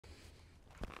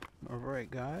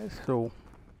Alright guys, so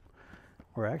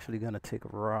we're actually going to take a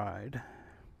ride.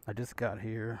 I just got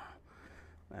here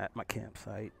at my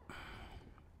campsite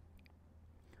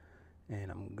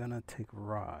and I'm going to take a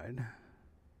ride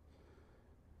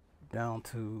down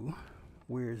to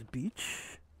Weirs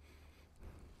Beach.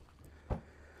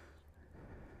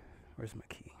 Where's my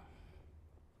key?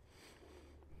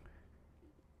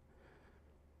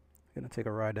 Gonna take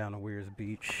a ride down to Weirs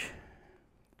Beach,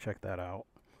 check that out,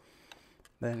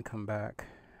 then come back,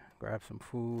 grab some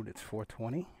food. It's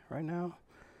 4:20 right now.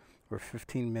 We're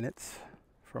 15 minutes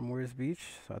from Weirs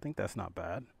Beach, so I think that's not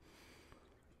bad.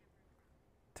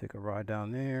 Take a ride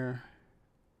down there,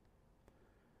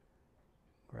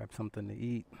 grab something to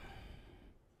eat.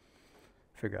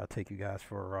 Figure I'll take you guys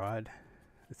for a ride.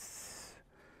 It's,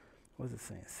 what is it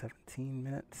saying, 17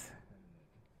 minutes?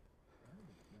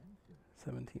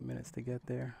 17 minutes to get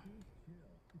there.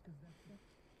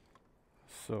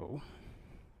 So,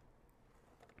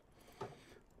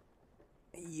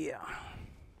 yeah.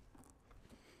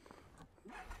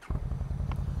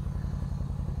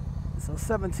 So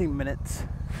 17 minutes.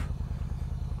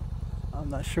 I'm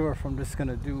not sure if I'm just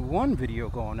gonna do one video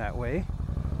going that way.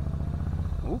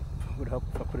 Oop, would help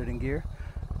if I put it in gear.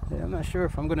 Yeah, I'm not sure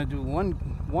if I'm gonna do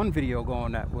one video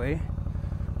going that way,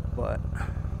 but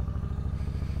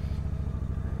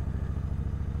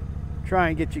try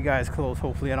and get you guys close.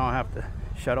 Hopefully I don't have to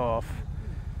shut off.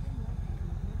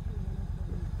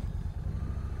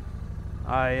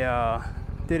 I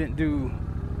didn't do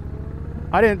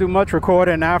much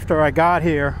recording after I got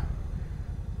here,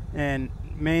 and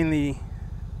mainly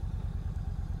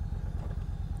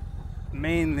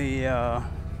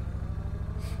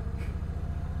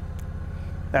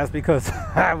that's because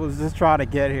I was just trying to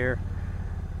get here,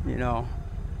 you know,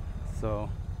 so.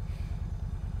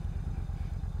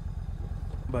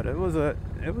 But it was a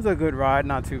good ride,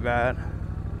 not too bad.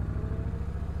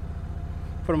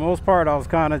 For the most part, I was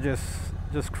kind of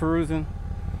just cruising,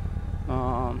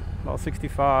 about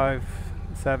 65,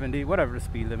 70, whatever the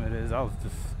speed limit is. I was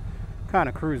just kind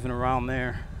of cruising around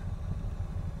there.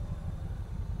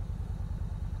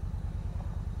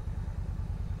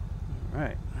 All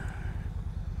right,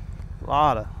 a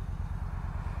lot of.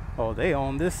 Oh, they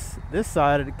own this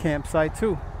side of the campsite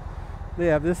too. They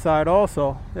have this side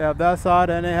also. They have that side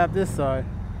and they have this side.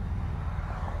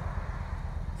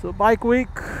 So bike week,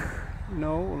 you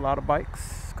know, a lot of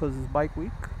bikes because it's bike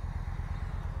week.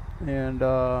 And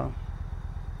I'm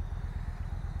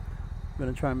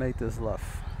gonna try and make this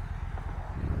left.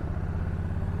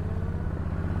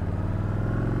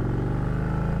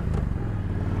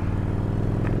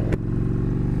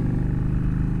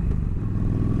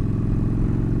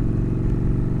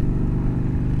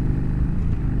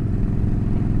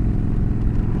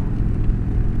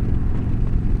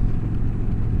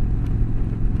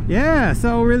 Yeah,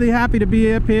 so really happy to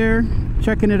be up here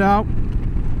checking it out.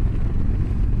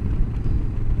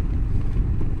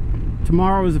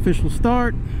 Tomorrow is official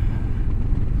start.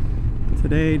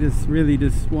 Today just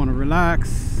want to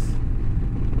relax.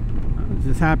 I was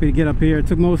just happy to get up here. It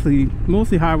took mostly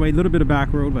highway, a little bit of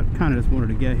back road, but kind of just wanted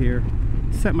to get here,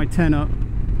 set my tent up,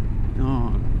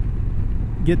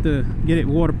 get it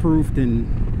waterproofed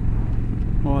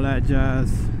and all that jazz,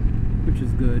 which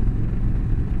is good.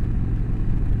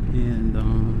 And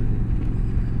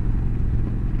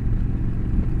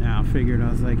now I figured, I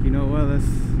was like, you know what,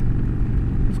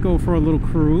 let's go for a little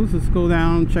cruise. Let's go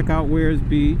down, check out Weirs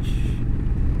Beach.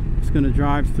 Just gonna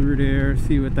drive through there,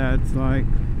 see what that's like.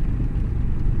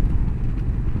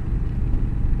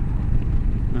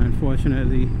 I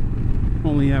unfortunately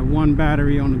only have one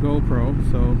battery on the GoPro,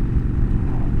 so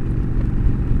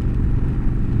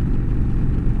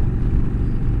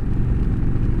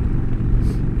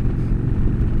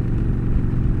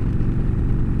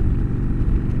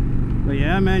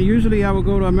yeah, man, usually I would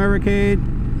go to Americade,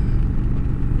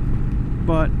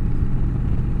 but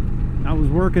I was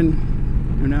working,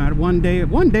 and I had one day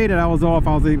that I was off,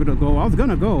 I was able to go. I was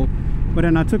gonna go, but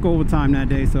then I took overtime that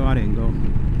day, so I didn't go.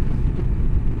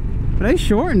 But they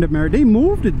shortened Americade. They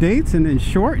moved the dates and then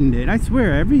shortened it. I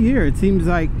swear, every year it seems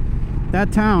like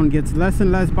that town gets less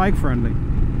and less bike friendly.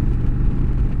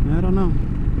 I don't know,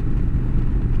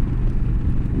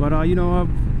 but you know,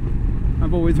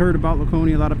 I've always heard about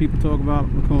Laconia. A lot of people talk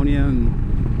about Laconia, and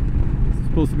it's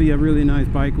supposed to be a really nice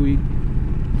bike week.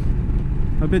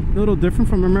 A little different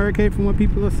from Americade from what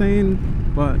people are saying,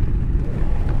 but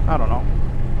I don't know.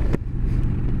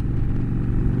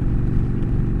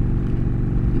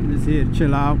 I'm just here to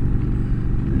chill out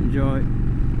and enjoy.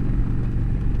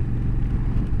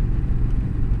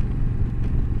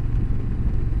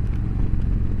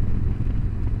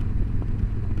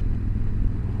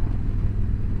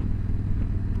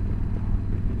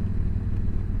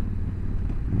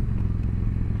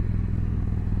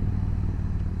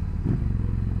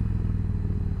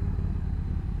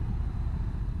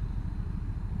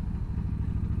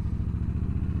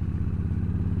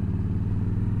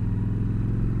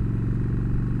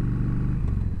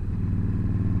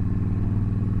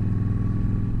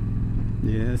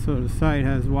 Yeah, so the site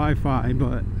has Wi-Fi,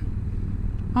 but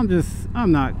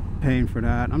I'm not paying for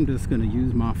that. I'm just gonna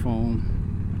use my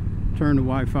phone, turn the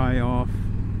Wi-Fi off,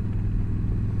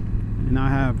 and I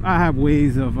have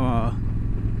ways of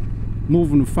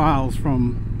moving the files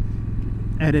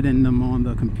from editing them on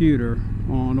the computer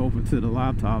on over to the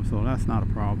laptop, so that's not a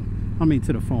problem. I mean,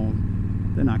 to the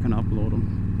phone, then I can upload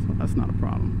them, so that's not a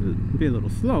problem. It'll be a little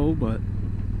slow, but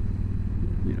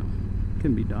you know,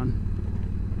 can be done.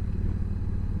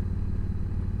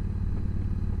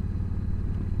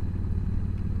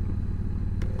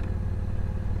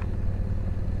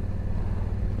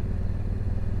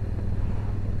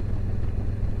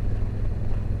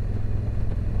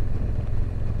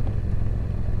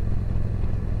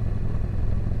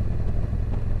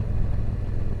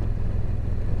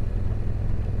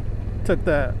 Took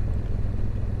the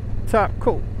top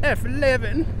coat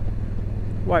F11,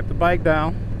 wiped the bike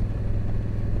down,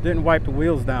 didn't wipe the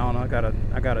wheels down. I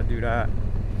gotta do that.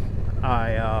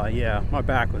 Yeah, my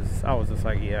back I was just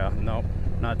like, yeah, nope,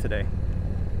 not today,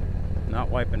 not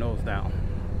wiping those down,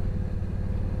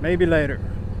 maybe later.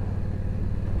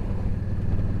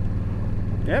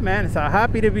 Yeah, man, so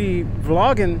happy to be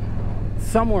vlogging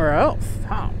somewhere else.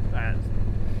 Huh,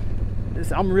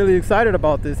 I'm really excited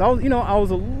about this. I was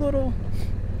a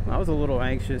little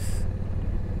anxious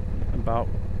about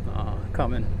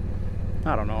coming.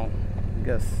 I don't know. I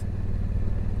guess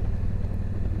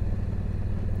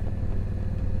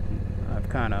I've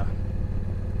kind of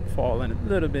fallen a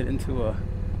little bit into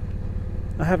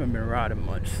I haven't been riding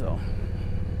much, so.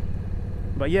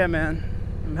 But yeah, man,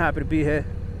 I'm happy to be here.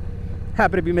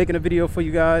 Happy to be making a video for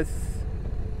you guys.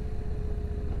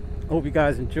 Hope you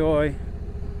guys enjoy.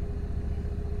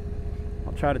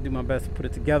 I'll try to do my best to put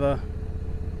it together.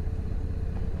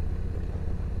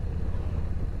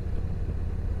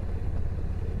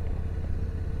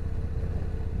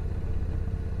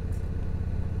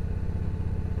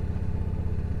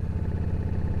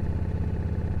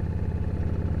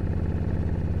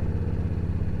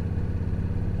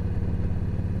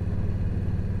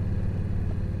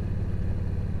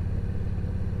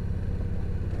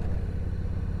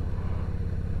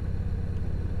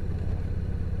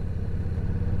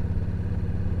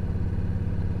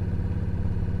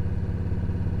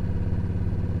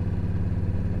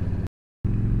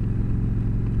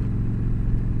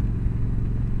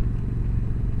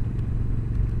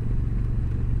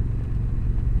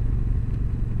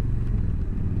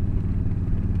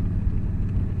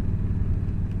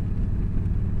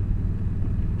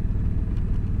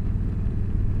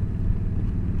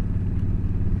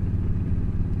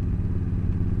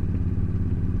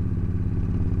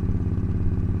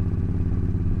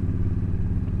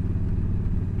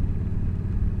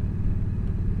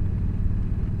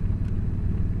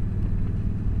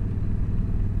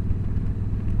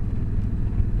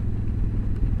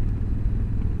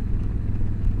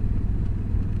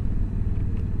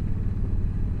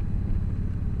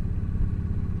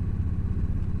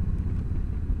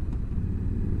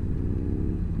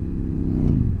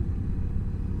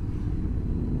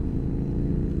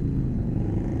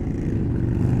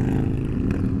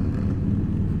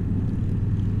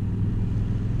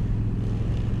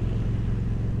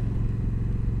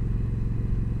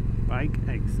 Bike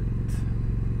exit.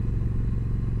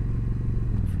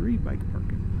 Free bike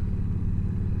parking.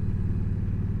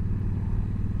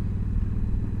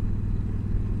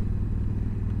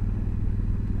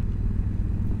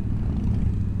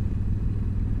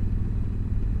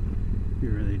 You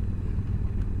really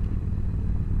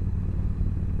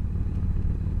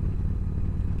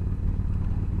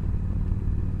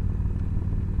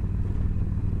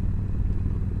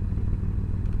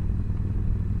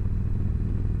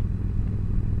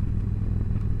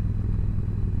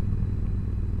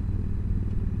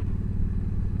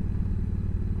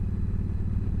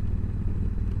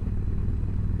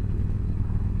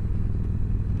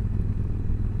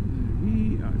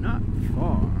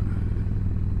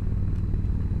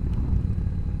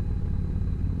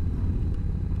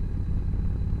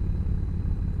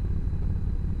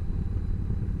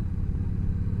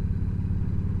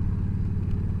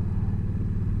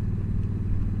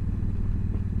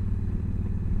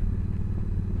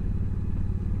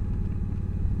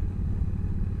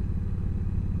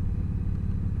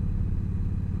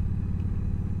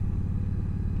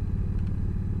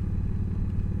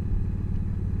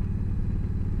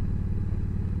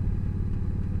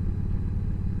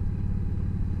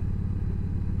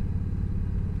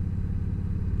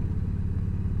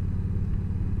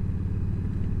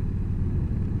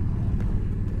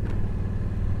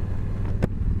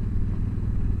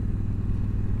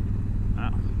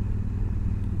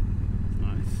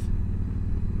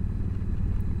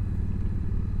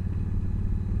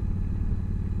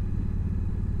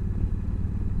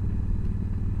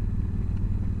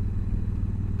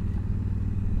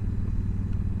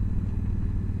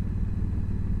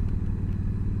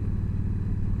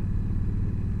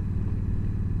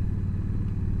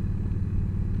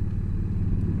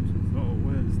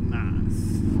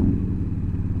is.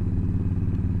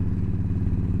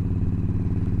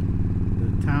 The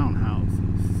townhouses.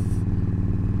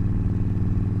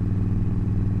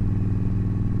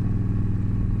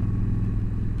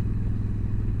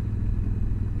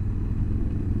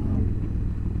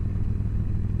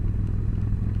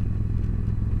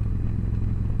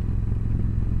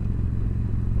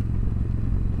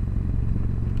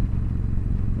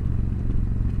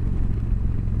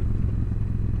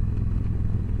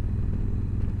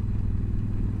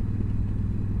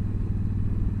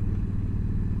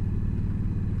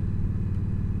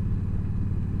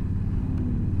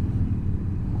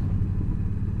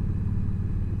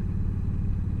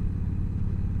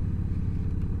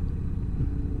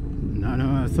 I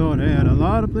know I saw they had a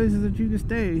lot of places that you can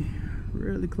stay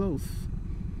really close,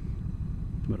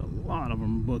 but a lot of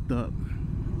them booked up.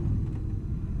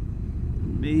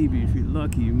 Maybe if you're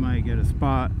lucky you might get a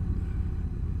spot.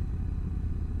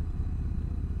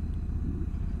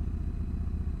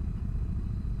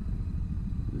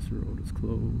 This road is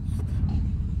closed, so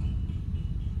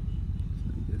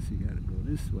I guess you gotta go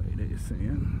this way, they're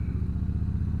saying.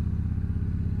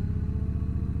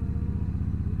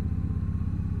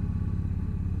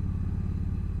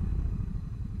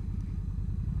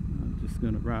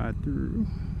 Gonna ride through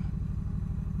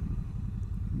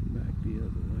back the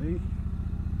other way.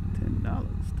 $10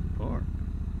 to park.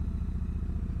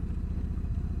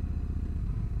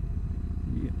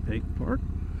 You get paid to park.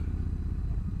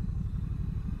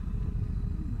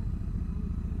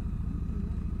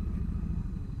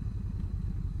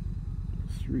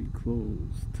 Street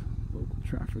closed. Local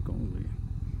traffic only.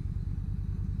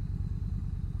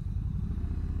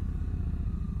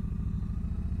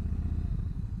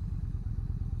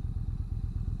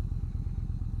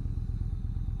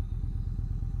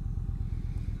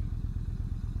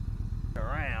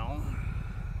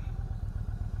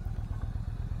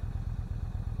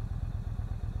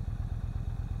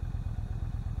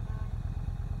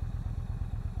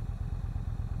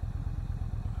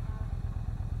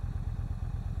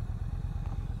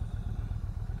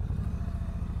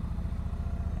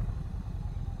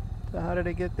 So how did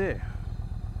they get there?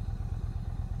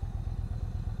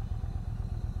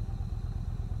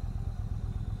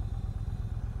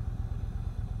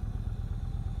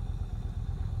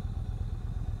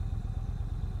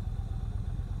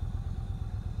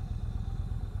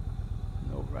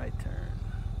 No right turn.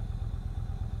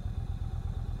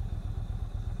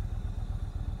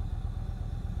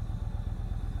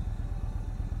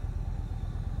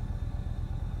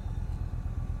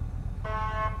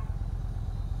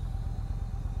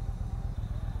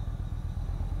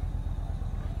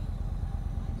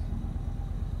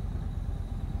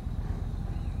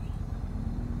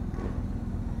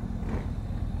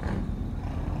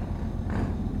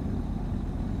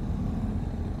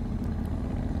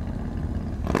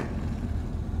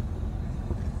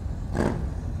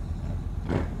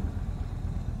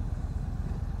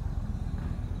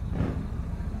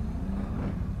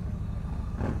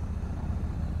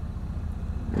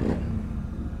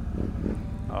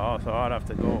 Oh, so I'd have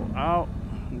to go out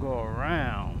and go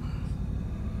around.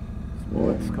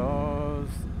 Sports cars,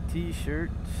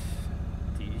 t-shirts.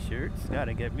 T-shirts,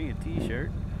 gotta get me a t-shirt.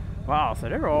 Wow, so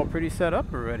they're all pretty set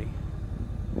up already.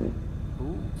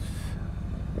 Boots.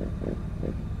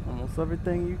 Almost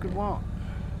everything you could want.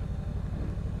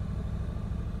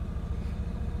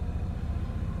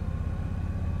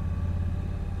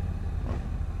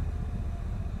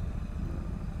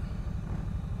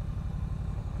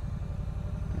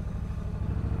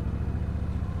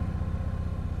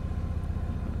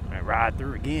 Ride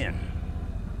through again.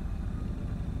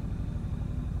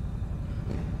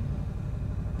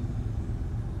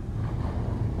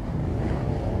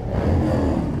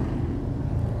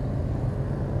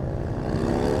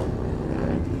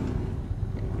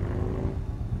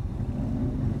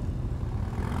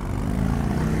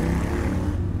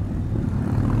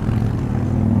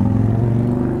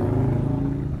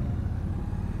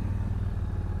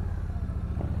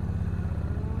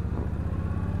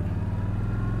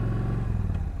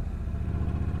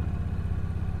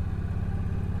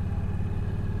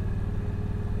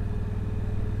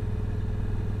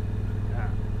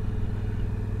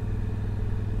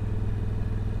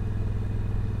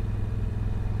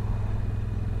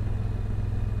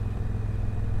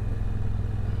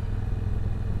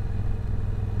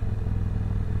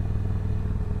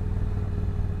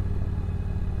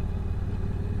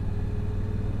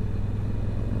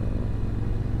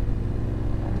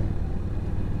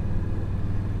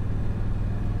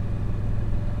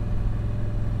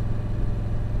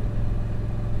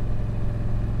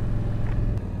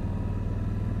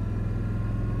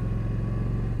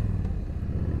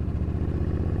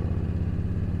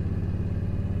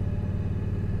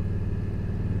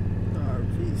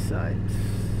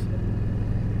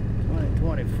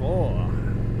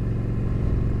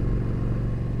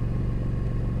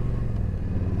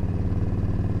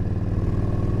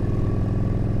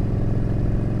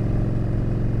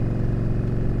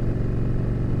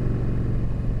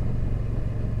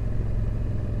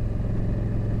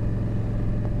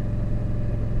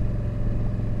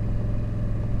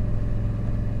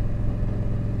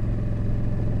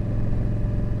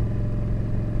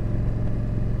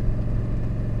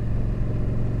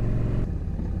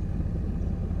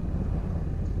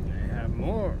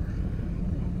 more.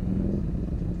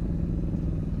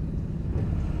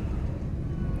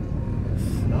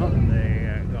 Something they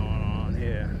got going on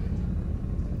here.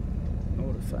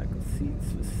 Motorcycle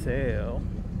seats for sale.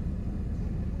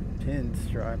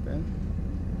 Pinstriping.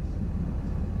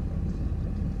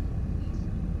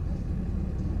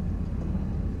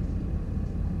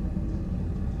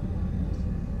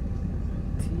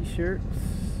 T-shirts.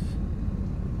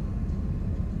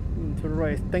 Into the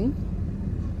right thing.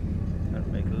 Gotta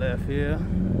make a left here.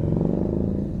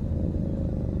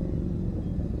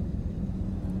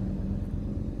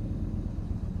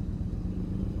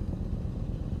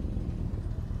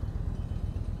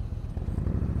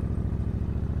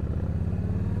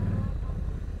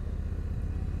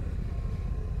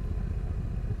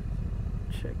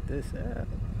 Check this out.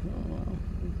 Oh,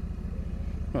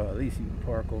 well, at least you can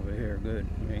park over here. Good.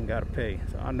 You ain't gotta pay.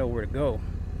 So I know where to go.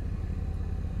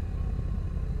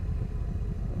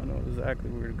 I know exactly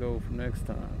where to go for next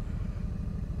time.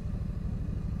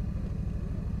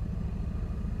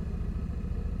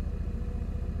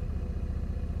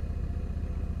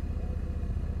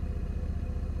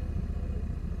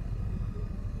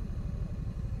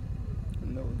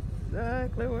 I know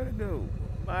exactly where to go.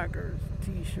 Bikers,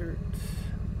 t-shirts.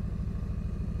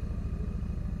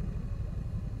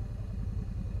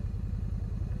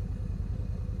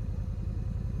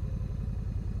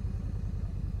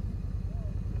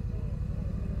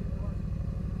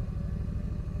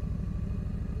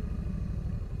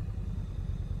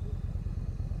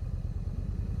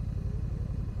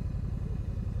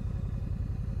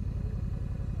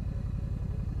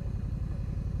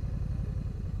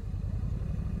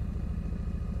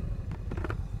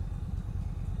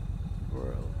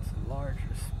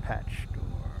 Largest patch store.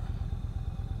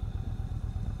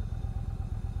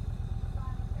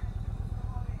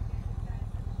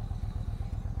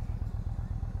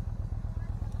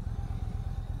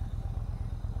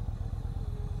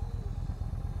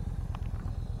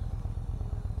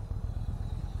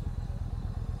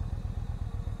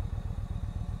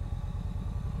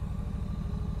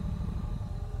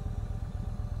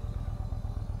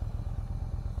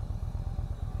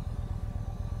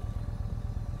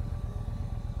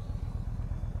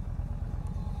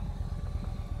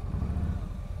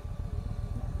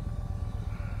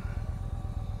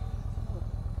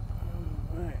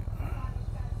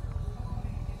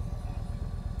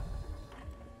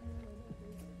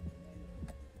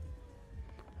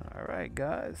 Alright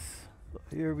guys, so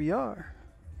here we are.